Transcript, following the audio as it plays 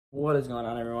What is going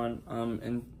on, everyone?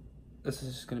 And this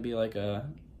is just gonna be like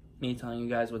me telling you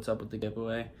guys what's up with the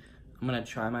giveaway. I'm gonna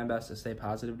try my best to stay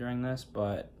positive during this,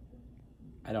 but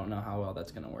I don't know how well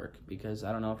that's gonna work because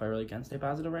I don't know if I really can stay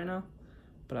positive right now.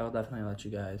 But I will definitely let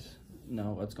you guys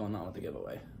know what's going on with the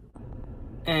giveaway.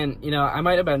 And you know, I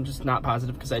might have been just not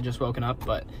positive because I just woken up,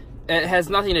 but it has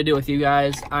nothing to do with you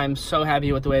guys. I'm so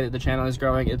happy with the way that the channel is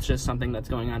growing. It's just something that's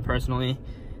going on personally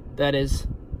that is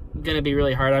gonna be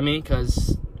really hard on me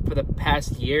because for the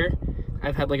past year,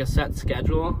 I've had like a set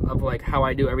schedule of like how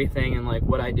I do everything and like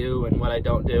what I do and what I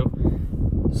don't do.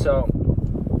 So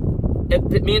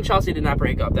me and Chelsea did not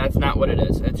break up. That's not what it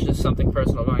is. It's just something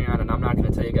personal going on, and I'm not going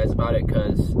to tell you guys about it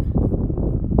because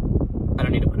I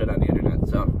don't need to put it on the internet.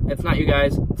 So it's not you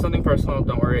guys. It's something personal.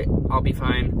 Don't worry. I'll be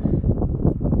fine.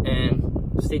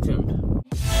 And stay tuned.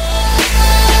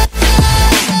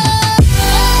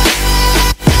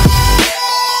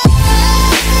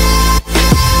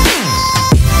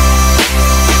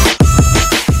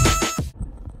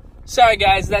 Sorry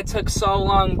guys, that took so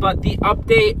long, but the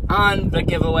update on the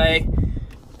giveaway,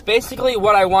 basically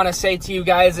what I want to say to you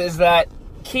guys is that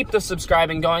keep the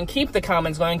subscribing going, keep the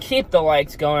comments going, keep the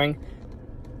likes going.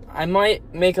 I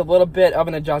might make a little bit of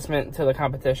an adjustment to the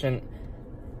competition.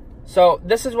 So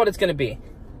this is what it's going to be.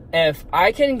 If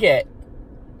I can get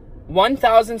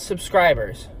 1,000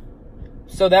 subscribers,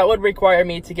 so that would require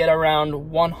me to get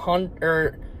around 100,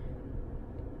 or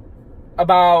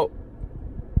about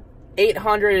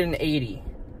 880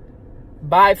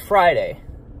 by Friday.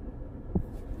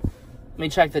 Let me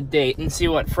check the date and see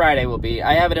what Friday will be.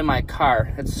 I have it in my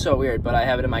car. It's so weird, but I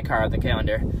have it in my car on the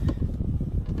calendar.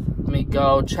 Let me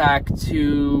go check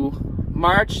to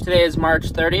March. Today is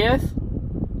March 30th.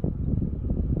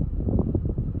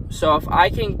 So if I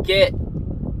can get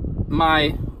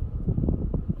my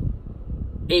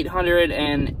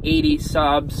 880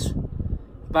 subs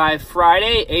by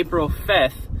Friday, April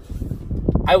 5th,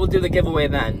 I will do the giveaway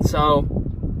then. So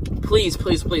please,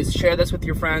 please, please share this with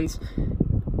your friends.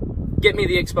 Get me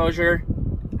the exposure.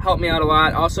 Help me out a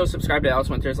lot. Also subscribe to Alice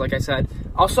Winters, like I said.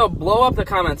 Also blow up the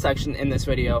comment section in this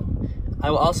video. I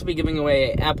will also be giving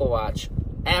away an Apple Watch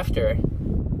after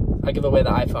I give away the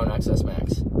iPhone XS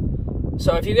Max.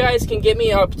 So if you guys can get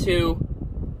me up to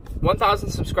 1,000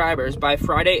 subscribers by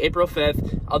Friday, April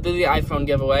 5th, I'll do the iPhone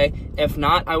giveaway. If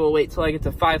not, I will wait till I get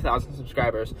to 5,000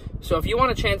 subscribers. So if you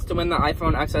want a chance to win the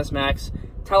iPhone XS Max,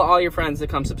 tell all your friends to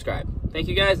come subscribe. Thank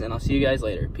you guys, and I'll see you guys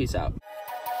later. Peace out.